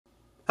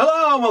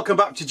Hello and welcome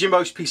back to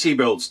Jimbo's PC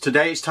Builds.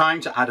 Today it's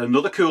time to add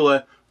another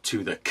cooler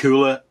to the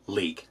Cooler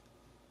League.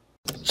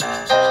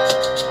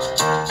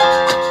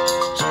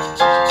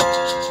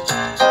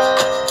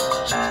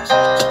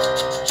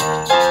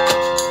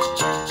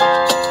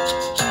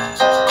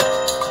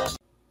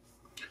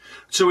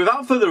 So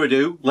without further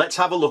ado, let's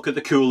have a look at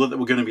the cooler that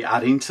we're going to be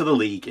adding to the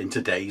league in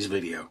today's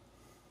video.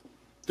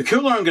 The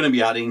cooler I'm going to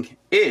be adding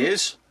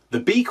is the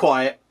Be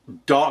Quiet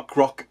Dark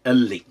Rock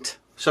Elite.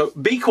 So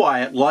Be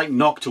Quiet, like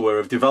Noctua,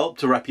 have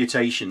developed a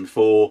reputation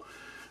for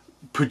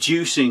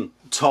producing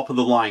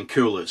top-of-the-line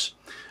coolers.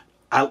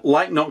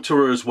 Like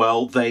Noctua as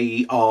well,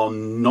 they are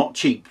not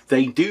cheap.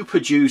 They do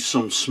produce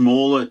some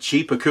smaller,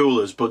 cheaper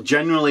coolers, but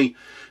generally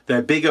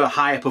their bigger,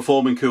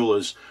 higher-performing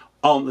coolers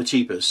aren't the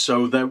cheapest.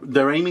 So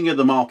they're aiming at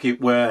the market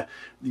where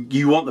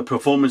you want the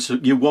performance,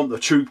 you want the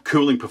true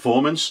cooling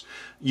performance,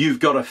 you've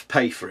got to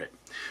pay for it.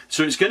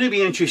 So it's going to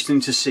be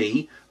interesting to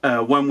see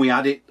when we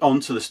add it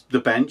onto the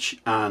bench,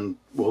 and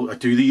we'll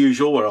do the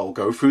usual where I'll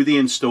go through the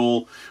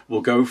install,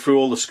 we'll go through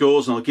all the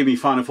scores, and I'll give you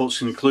final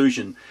thoughts and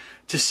conclusion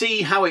to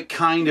see how it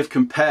kind of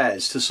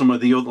compares to some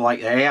of the other like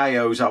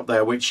AIOs out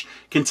there, which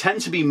can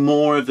tend to be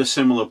more of the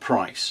similar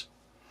price.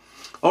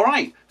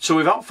 Alright, so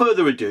without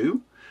further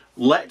ado,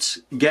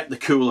 let's get the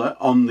cooler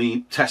on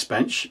the test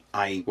bench.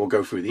 I will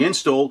go through the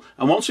install,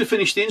 and once we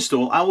finish the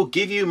install, I will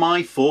give you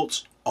my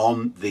thoughts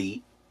on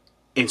the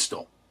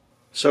install.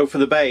 So for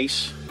the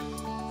base,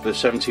 for the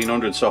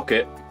 1700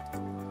 socket,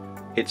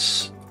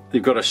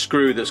 they've got a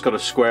screw that's got a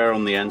square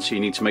on the end, so you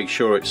need to make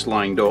sure it's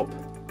lined up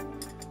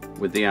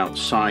with the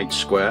outside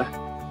square,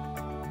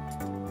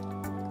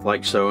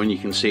 like so, and you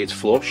can see it's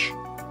flush.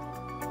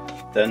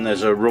 Then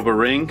there's a rubber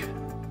ring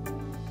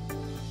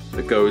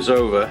that goes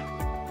over,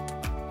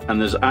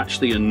 and there's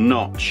actually a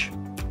notch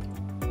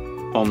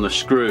on the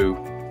screw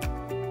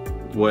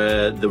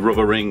where the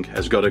rubber ring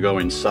has got to go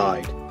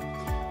inside.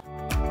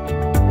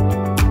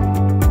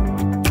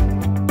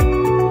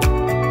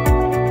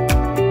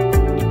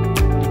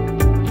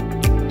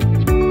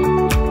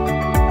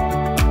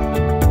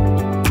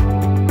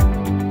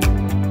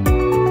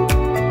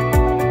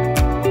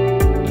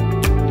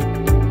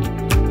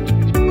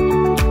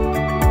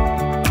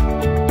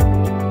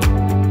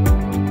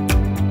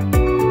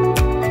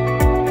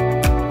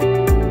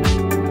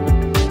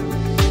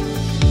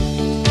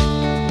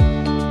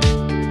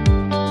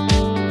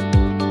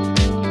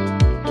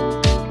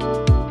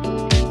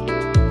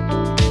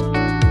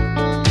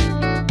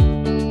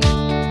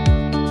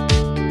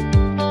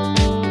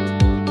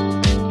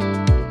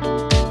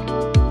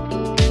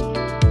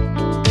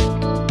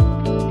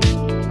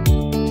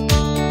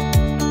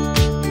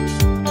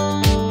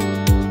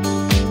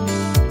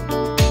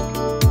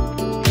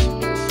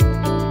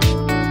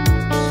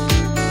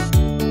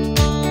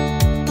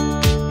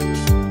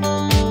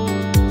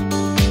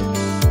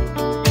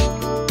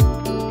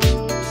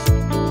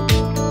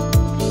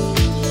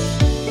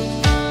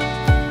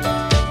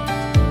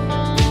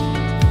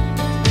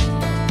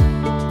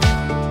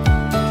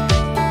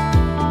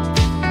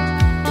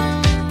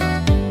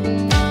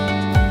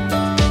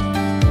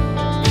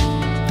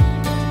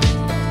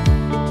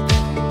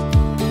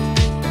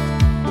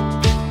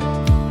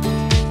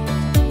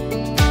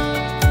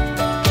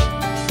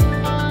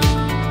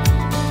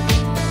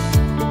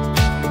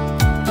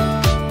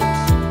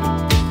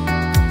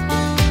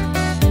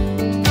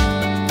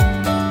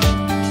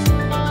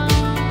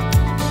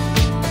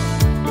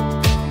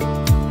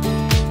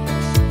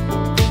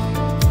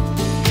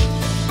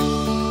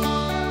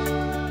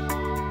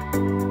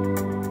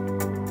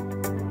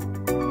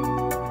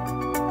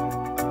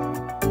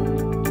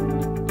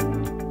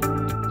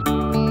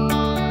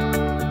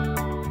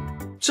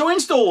 So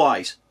install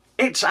wise,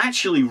 it's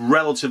actually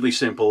relatively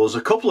simple. There's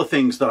a couple of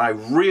things that I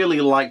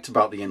really liked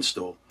about the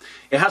install.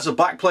 It has a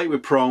backplate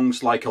with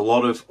prongs like a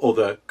lot of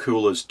other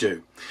coolers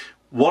do.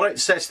 What it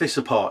sets this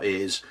apart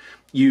is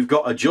you've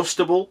got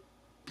adjustable,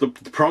 the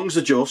prongs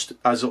adjust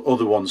as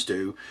other ones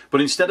do,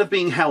 but instead of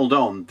being held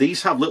on,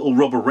 these have little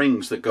rubber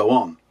rings that go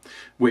on,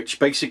 which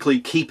basically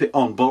keep it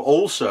on, but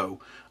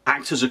also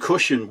act as a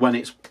cushion when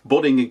it's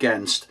butting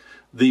against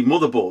the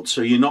motherboard, so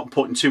you're not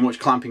putting too much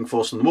clamping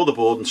force on the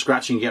motherboard and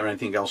scratching it or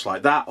anything else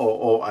like that,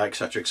 or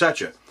etc,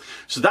 etc.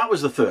 So that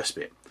was the first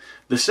bit.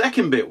 The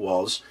second bit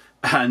was,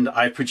 and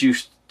I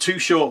produced two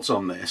shorts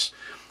on this,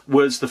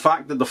 was the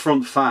fact that the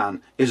front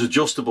fan is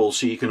adjustable,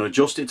 so you can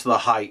adjust it to the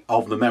height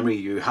of the memory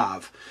you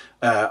have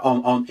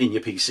in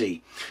your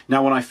PC.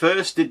 Now when I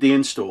first did the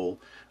install,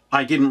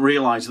 I didn't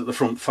realize that the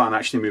front fan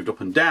actually moved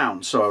up and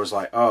down, so I was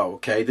like, oh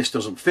okay, this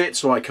doesn't fit,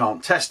 so I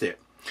can't test it.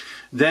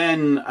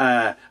 Then,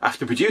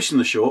 after producing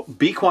the short,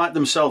 Be Quiet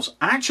themselves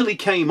actually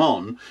came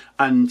on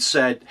and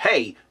said,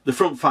 hey, the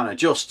front fan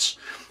adjusts.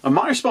 And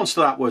my response to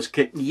that was,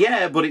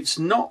 yeah, but it's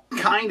not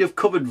kind of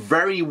covered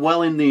very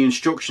well in the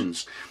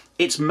instructions.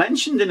 It's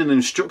mentioned in an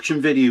instruction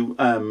video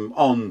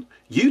on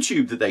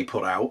YouTube that they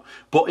put out,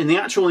 but in the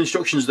actual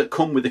instructions that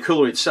come with the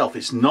cooler itself,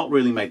 it's not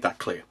really made that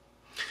clear.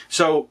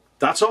 So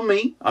that's on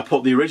me. I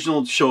put the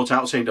original short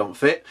out saying don't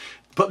fit.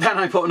 But then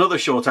I put another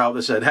short out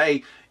that said,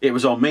 hey, it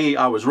was on me,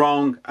 I was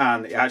wrong,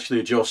 and it actually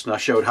adjusts, and I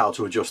showed how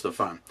to adjust the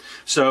fan.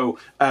 So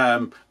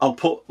I'll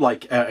put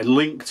like a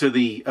link to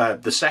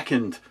the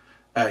second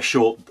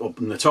short up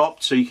in the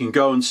top, so you can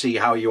go and see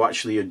how you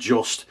actually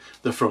adjust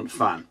the front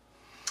fan.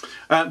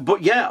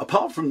 But yeah,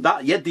 apart from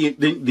that, yeah,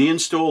 the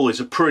install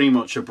is pretty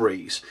much a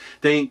breeze.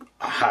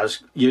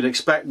 As you'd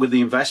expect with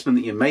the investment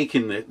that you make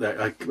in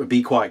the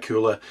Be Quiet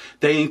cooler,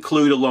 they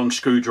include a long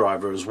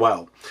screwdriver as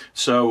well.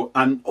 So,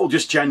 and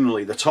just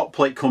generally, the top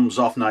plate comes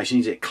off nice and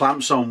easy. It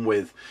clamps on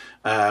with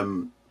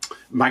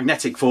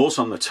magnetic force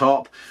on the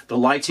top. The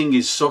lighting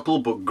is subtle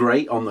but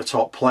great on the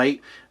top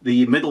plate.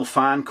 The middle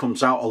fan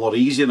comes out a lot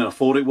easier than I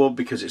thought it would,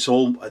 because it's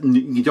all,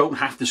 you don't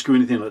have to screw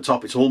anything at the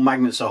top, it's all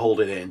magnets that hold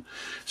it in.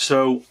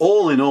 So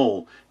all in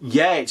all,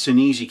 yeah, it's an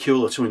easy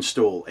cooler to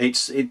install.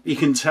 You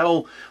can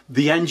tell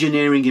the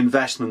engineering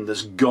investment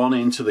that's gone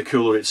into the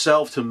cooler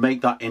itself to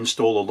make that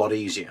install a lot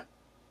easier.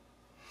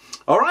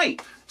 All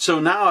right, so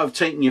now I've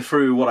taken you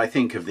through what I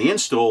think of the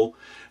install.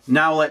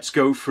 Now let's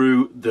go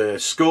through the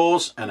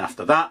scores, and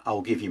after that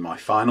I'll give you my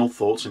final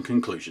thoughts and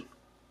conclusion.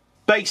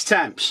 Base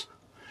temps.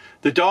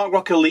 The Dark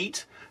Rock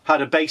Elite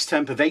had a base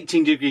temp of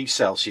 18 degrees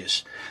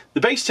Celsius.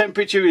 The base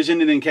temperature is an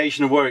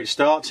indication of where it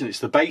starts, and it's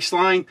the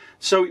baseline,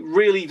 so it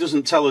really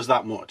doesn't tell us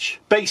that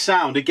much. Bass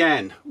sound,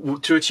 again,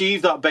 to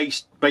achieve that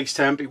base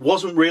temp, it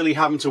wasn't really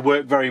having to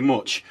work very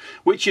much,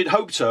 which you'd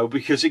hope so,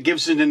 because it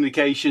gives an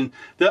indication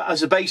that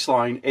as a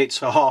baseline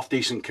it's a half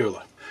decent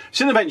cooler.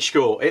 Cinebench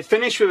score. It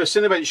finished with a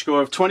Cinebench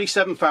score of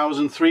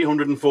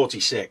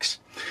 27,346,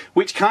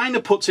 which kind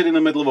of puts it in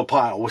the middle of a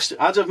pile.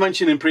 As I've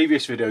mentioned in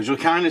previous videos, we're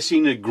kind of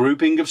seeing a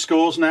grouping of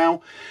scores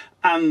now,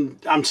 and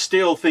I'm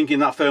still thinking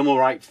that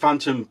Thermalright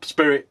Phantom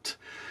Spirit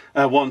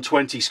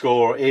 120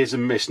 score is a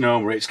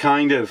misnomer. It's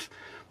kind of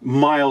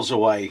miles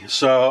away,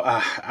 so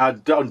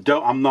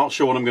I'm not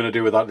sure what I'm going to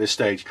do with that at this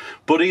stage.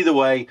 But either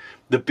way,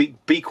 the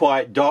Be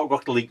Quiet Dark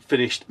Rock Elite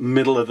finished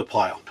middle of the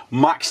pile.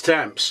 Max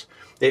temps.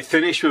 It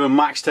finished with a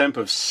max temp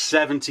of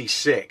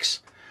 76,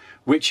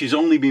 which has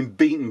only been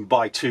beaten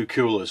by 2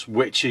 coolers,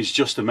 which is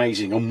just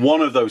amazing. And one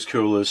of those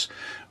coolers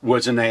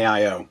was an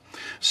AIO.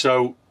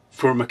 So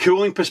from a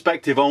cooling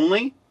perspective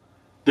only,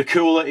 the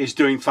cooler is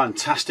doing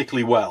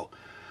fantastically well.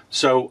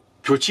 So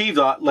to achieve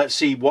that, let's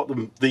see what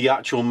the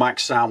actual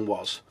max sound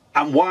was.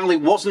 And while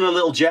it wasn't a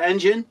little jet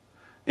engine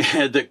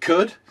that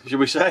could, should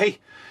we say,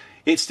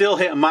 it still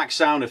hit a max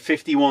sound of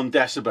 51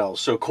 decibels,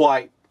 so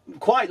quite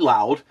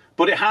loud.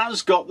 But it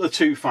has got the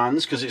 2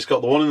 fans, because it's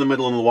got the one in the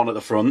middle and the one at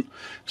the front.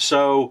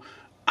 So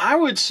I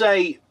would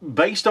say,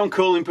 based on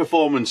cooling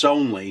performance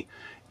only,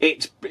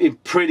 it's in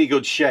pretty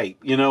good shape.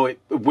 You know,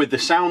 with the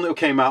sound that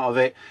came out of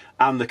it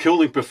and the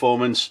cooling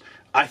performance,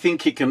 I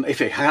think it can,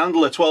 if it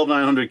handle a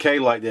 12900K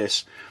like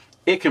this,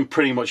 it can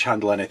pretty much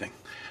handle anything.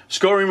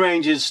 Scoring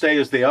ranges stay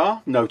as they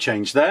are, no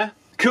change there.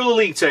 Cooler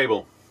league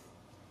table.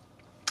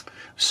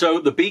 So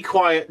the Be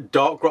Quiet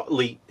Dark Rock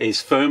Elite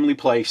is firmly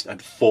placed at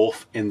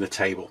 4th in the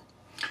table.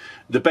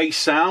 The bass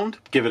sound,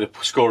 give it a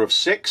score of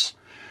 6.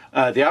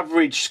 The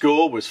average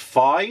score was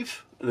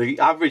 5. The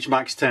average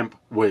max temp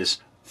was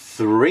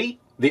 3.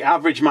 The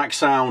average max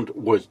sound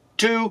was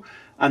 2.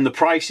 And the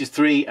price is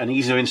 3, and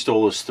ease of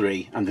install is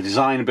 3. And the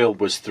design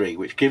build was 3,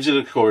 which gives it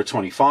a score of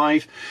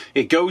 25.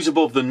 It goes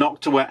above the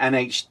Noctua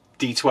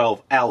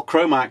NH-D12L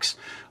Chromax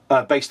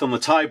based on the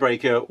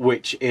tiebreaker,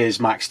 which is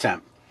max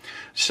temp.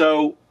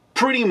 So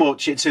pretty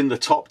much it's in the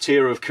top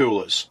tier of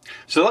coolers.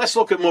 So let's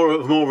look at more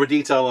of a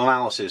detailed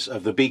analysis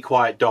of the Be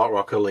Quiet Dark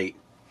Rock Elite.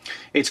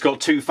 It's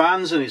got 2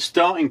 fans, and its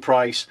starting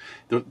price,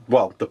 the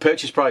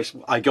purchase price,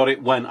 I got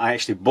it when I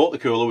actually bought the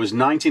cooler, was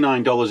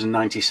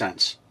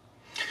 $99.90.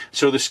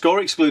 So the score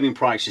excluding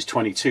price is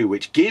 22,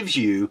 which gives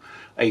you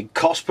a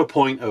cost per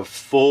point of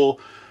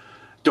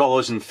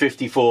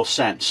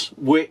 $4.54,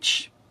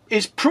 which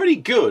is pretty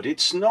good.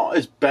 It's not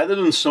as better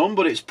than some,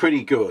 but it's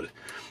pretty good.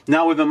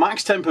 Now with a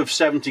max temp of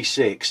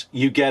 76,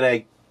 you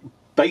get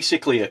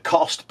basically a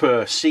cost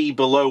per C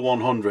below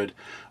 100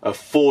 of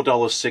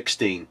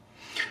 $4.16.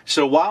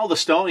 So while the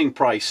starting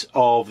price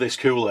of this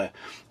cooler,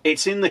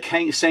 it's in the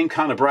same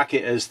kind of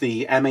bracket as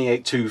the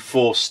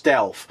MA824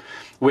 Stealth,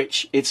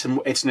 which it's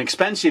an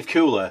expensive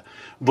cooler,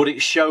 but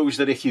it shows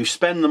that if you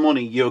spend the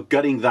money, you're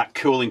getting that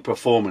cooling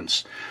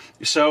performance.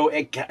 So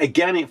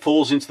again, it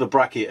falls into the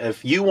bracket of,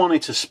 if you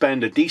wanted to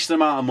spend a decent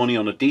amount of money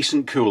on a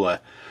decent cooler,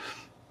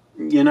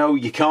 you know,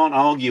 you can't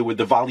argue with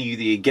the value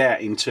that you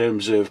get in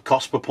terms of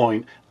cost per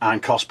point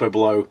and cost per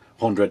below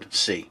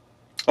 100C.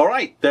 All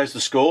right, there's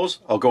the scores.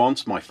 I'll go on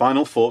to my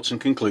final thoughts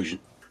and conclusion.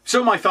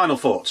 So my final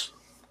thoughts.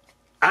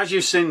 As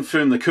you've seen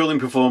from the cooling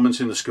performance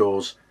in the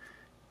scores,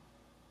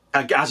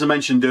 as I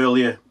mentioned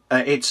earlier,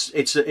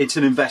 it's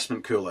an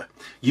investment cooler.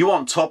 You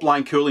want top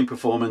line cooling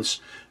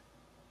performance,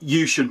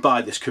 you should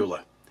buy this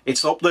cooler.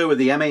 It's up there with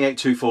the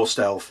MA824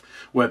 Stealth,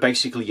 where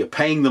basically you're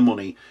paying the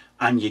money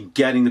and you're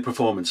getting the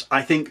performance.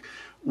 I think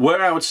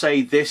where I would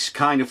say this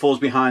kind of falls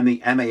behind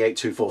the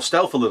MA824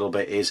 Stealth a little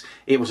bit is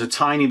it was a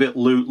tiny bit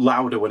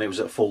louder when it was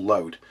at full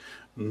load.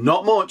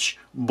 Not much,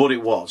 but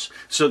it was.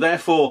 So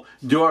therefore,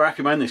 do I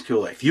recommend this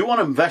cooler? If you want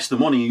to invest the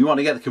money and you want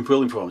to get the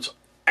cooling performance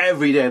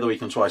every day of the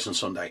week and twice on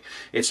Sunday,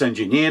 it's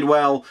engineered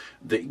well,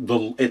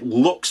 it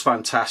looks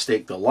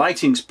fantastic, the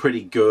lighting's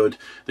pretty good,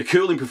 the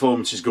cooling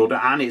performance is good,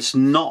 and it's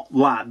not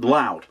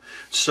loud.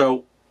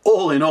 So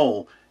all in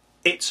all,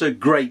 it's a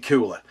great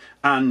cooler.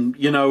 And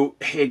you know,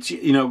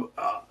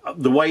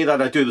 the way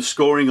that I do the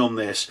scoring on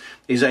this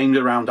is aimed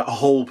around a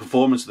whole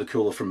performance of the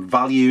cooler, from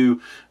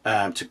value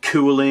to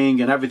cooling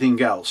and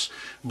everything else.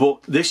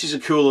 But this is a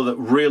cooler that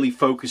really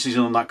focuses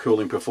on that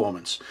cooling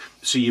performance.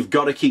 So you've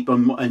got to keep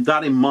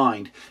that in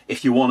mind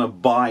if you want to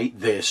buy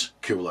this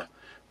cooler.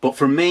 But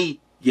for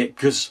me, yeah,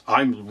 because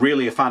I'm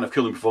really a fan of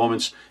cooling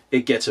performance,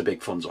 it gets a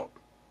big thumbs up.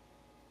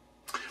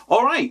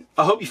 Alright,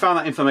 I hope you found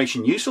that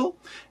information useful.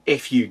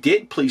 If you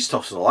did, please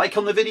toss a like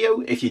on the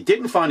video. If you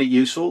didn't find it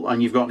useful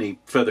and you've got any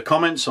further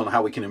comments on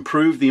how we can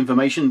improve the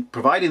information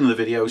provided in the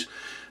videos,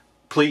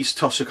 please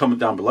toss a comment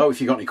down below. If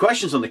you've got any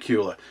questions on the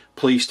cooler,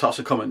 please toss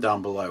a comment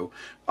down below.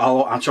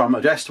 I'll try my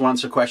best to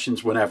answer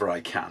questions whenever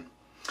I can.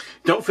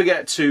 Don't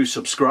forget to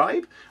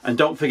subscribe, and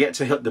don't forget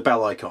to hit the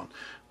bell icon.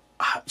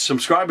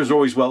 Subscribers are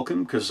always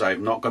welcome because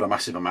I've not got a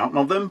massive amount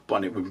of them,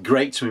 but it would be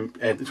great to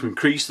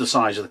increase the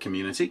size of the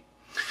community.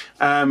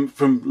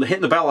 From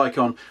hitting the bell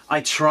icon,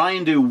 I try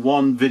and do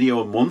one video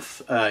a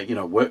month. You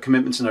know, work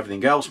commitments and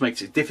everything else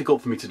makes it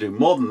difficult for me to do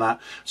more than that.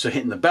 So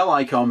hitting the bell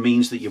icon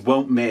means that you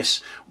won't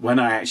miss when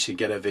I actually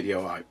get a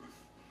video out.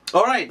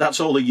 Alright, that's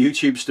all the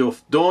YouTube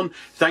stuff done.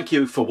 Thank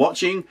you for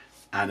watching,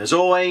 and as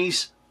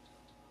always,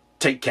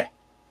 take care.